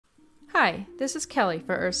Hi, this is Kelly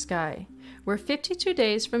for EarthSky. We're 52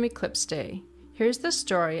 days from Eclipse Day. Here's the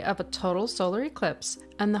story of a total solar eclipse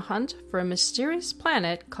and the hunt for a mysterious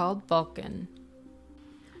planet called Vulcan.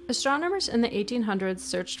 Astronomers in the 1800s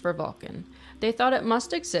searched for Vulcan. They thought it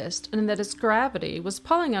must exist and that its gravity was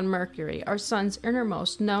pulling on Mercury, our sun's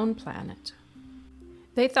innermost known planet.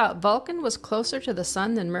 They thought Vulcan was closer to the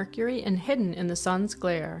sun than Mercury and hidden in the sun's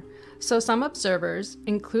glare. So some observers,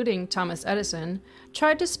 including Thomas Edison,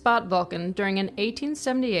 tried to spot Vulcan during an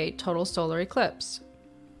 1878 total solar eclipse.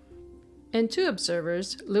 And two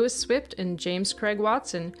observers, Lewis Swift and James Craig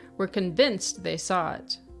Watson, were convinced they saw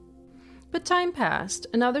it. But time passed,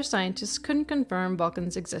 and other scientists couldn't confirm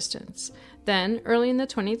Vulcan's existence. Then, early in the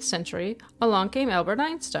 20th century, along came Albert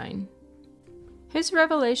Einstein. His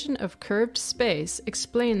revelation of curved space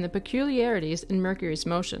explained the peculiarities in Mercury's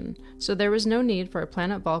motion, so there was no need for a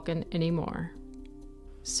planet Vulcan anymore.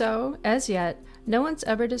 So, as yet, no one's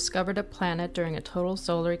ever discovered a planet during a total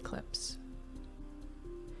solar eclipse.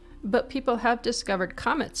 But people have discovered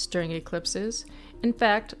comets during eclipses. In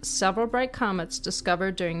fact, several bright comets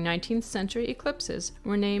discovered during 19th century eclipses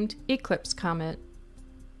were named Eclipse Comet.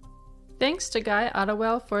 Thanks to Guy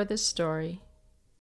Ottewell for this story.